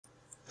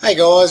Hey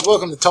guys,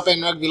 welcome to Top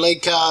End Rugby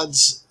League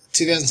Cards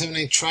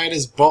 2017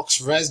 Traders Box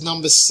Razz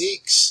number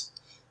 6.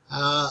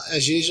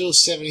 As usual,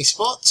 70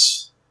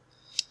 spots.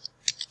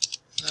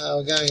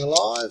 We're going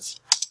live.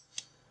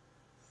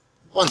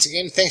 Once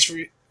again, thanks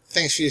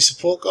for your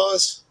support,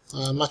 guys.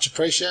 Much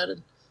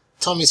appreciated.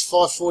 Time is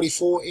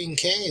 5:44 in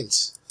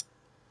Cairns.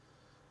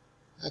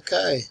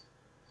 Okay,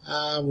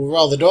 we'll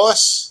roll the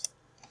dice.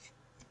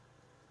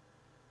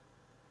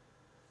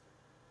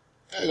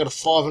 Okay, got a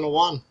 5 and a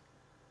 1.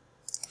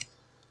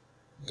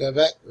 Go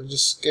back, we'll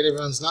just get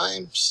everyone's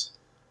names.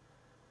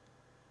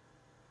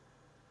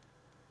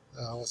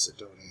 What's it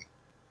doing here?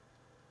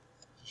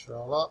 Just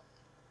roll up.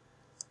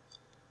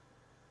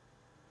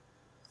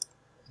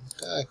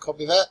 Okay,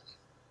 copy that.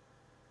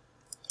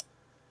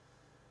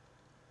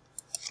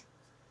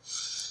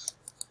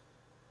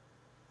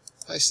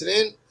 Paste it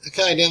in.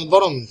 Okay, down the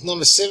bottom,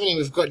 number 70,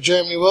 we've got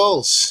Jeremy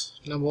Wells.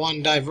 Number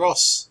 1, Dave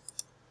Ross.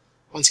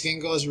 Once again,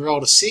 guys, we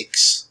rolled a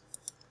 6.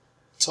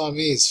 Time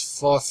is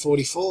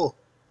 5:44.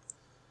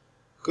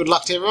 Good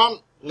luck to everyone.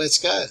 Let's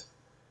go.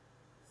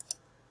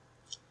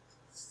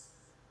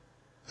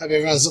 Hope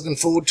everyone's looking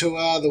forward to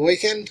the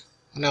weekend.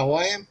 I know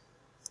I am.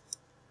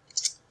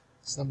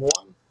 It's number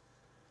 1.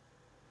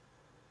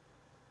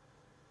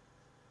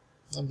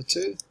 Number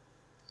 2.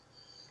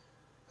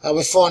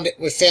 We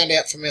found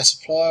out from our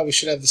supplier we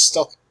should have the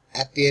stock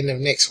at the end of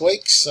next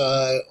week.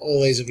 So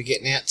all these will be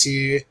getting out to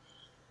you.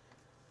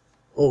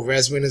 All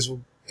Razz winners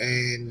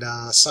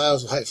and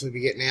sales will hopefully be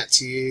getting out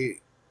to you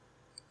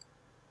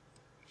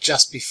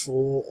just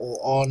before or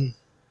on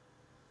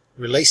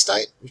release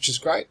date, which is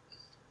great.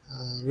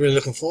 Really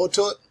looking forward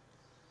to it.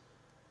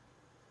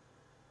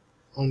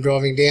 I'm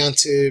driving down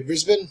to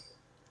Brisbane,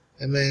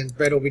 and then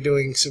Brett will be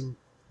doing some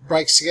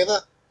breaks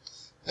together.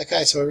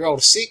 Okay, so we rolled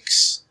a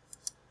 6.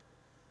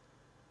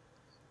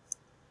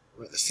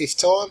 We're at the 5th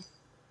time.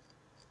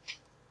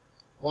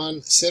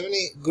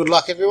 170. Good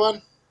luck,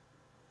 everyone.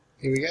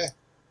 Here we go.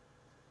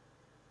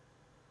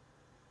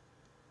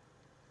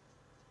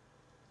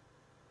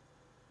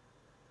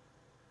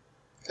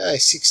 Okay,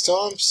 6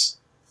 times.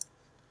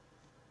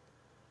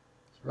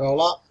 Roll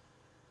up.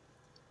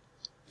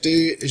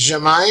 Do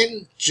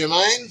Jermaine.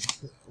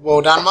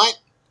 Well done, mate.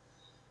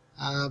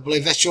 I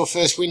believe that's your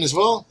first win as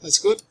well. That's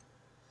good.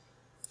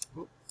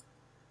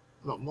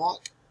 Not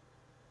Mike.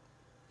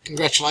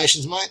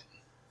 Congratulations, mate.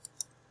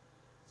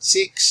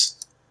 6.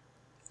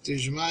 Do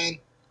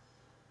Jermaine.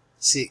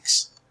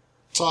 6.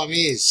 Time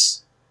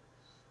is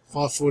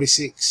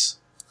 5:46.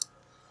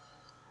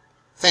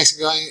 Thanks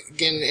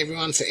again,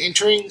 everyone, for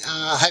entering.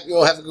 I hope you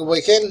all have a good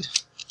weekend.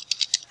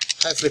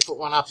 Hopefully put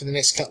one up in the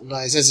next couple of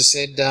days. As I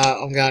said,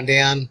 I'm going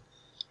down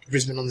to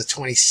Brisbane on the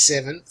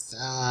 27th.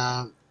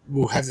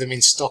 We'll have them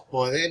in stock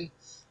by then,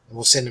 and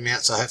we'll send them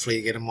out, so hopefully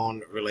you get them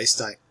on release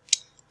date.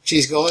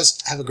 Cheers, guys.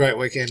 Have a great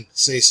weekend.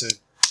 See you soon.